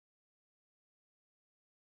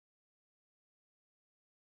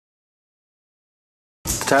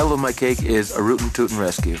title of my cake is A Rootin' Tootin'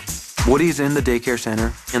 Rescue. Woody's in the daycare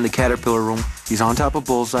center, in the caterpillar room. He's on top of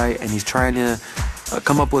Bullseye, and he's trying to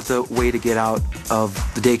come up with a way to get out of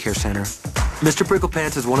the daycare center. Mr.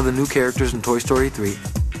 Pricklepants is one of the new characters in Toy Story 3.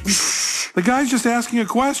 Shh! The guy's just asking a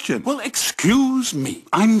question. Well, excuse me.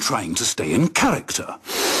 I'm trying to stay in character.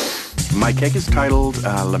 My cake is titled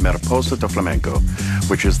La Mariposa de Flamenco,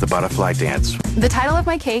 which is the butterfly dance. The title of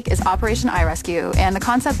my cake is Operation Eye Rescue, and the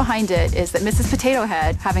concept behind it is that Mrs. Potato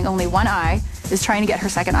Head, having only one eye, is trying to get her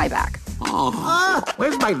second eye back. Oh,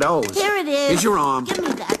 where's my nose? Here it is. Here's your arm. Give me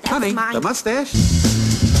that. That's Honey, mine. the mustache?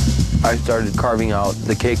 I started carving out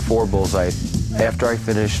the cake for Bullseye. After I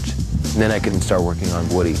finished, then I can start working on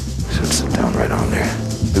Woody. So sit down right on there.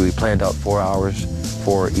 We planned out 4 hours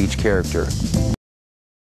for each character.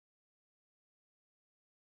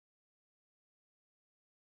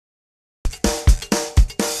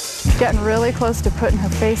 Getting really close to putting her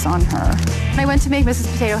face on her. When I went to make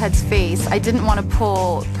Mrs. Potato Head's face, I didn't want to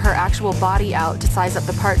pull her actual body out to size up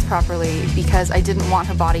the parts properly because I didn't want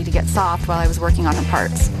her body to get soft while I was working on her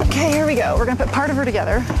parts. Okay, here we go. We're gonna put part of her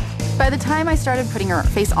together. By the time I started putting her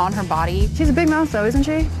face on her body... She's a big mouth though, isn't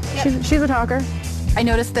she? Yep. She's a talker. I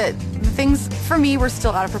noticed that things, for me, were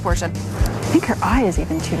still out of proportion. I think her eye is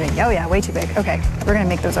even too big. Oh yeah, way too big. Okay, we're gonna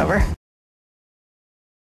make those over.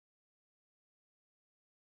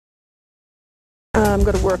 I'm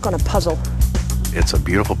going to work on a puzzle. It's a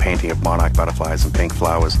beautiful painting of monarch butterflies and pink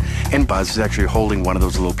flowers, and Buzz is actually holding one of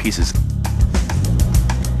those little pieces.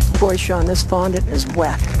 Boy, Sean, this fondant is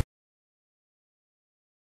wet.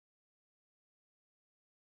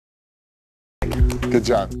 Good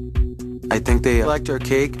job. I think they liked our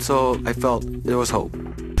cake, so I felt there was hope.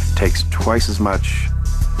 Takes twice as much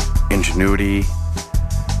ingenuity,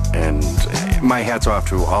 and my hat's off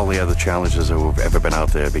to all the other challenges who have ever been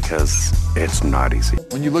out there because it's not easy.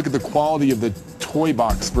 When you look at the quality of the toy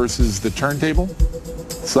box versus the turntable,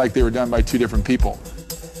 it's like they were done by two different people.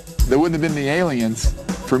 There wouldn't have been the aliens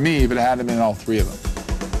for me if it hadn't been all three of them.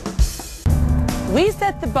 We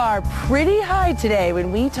set the bar pretty high today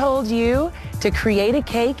when we told you to create a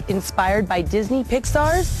cake inspired by Disney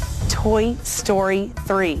Pixar's Toy Story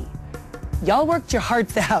 3. Y'all worked your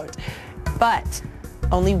hearts out, but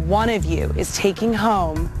only one of you is taking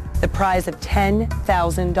home the prize of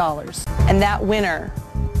 $10,000. And that winner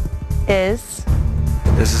is...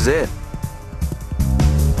 This is it.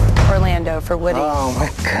 Orlando for Woody. Oh my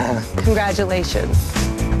God. Congratulations.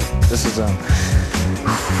 This is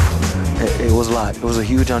it was a lot. It was a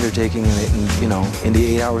huge undertaking, and you know, in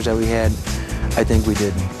the 8 hours that we had, I think we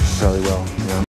did fairly well. You know?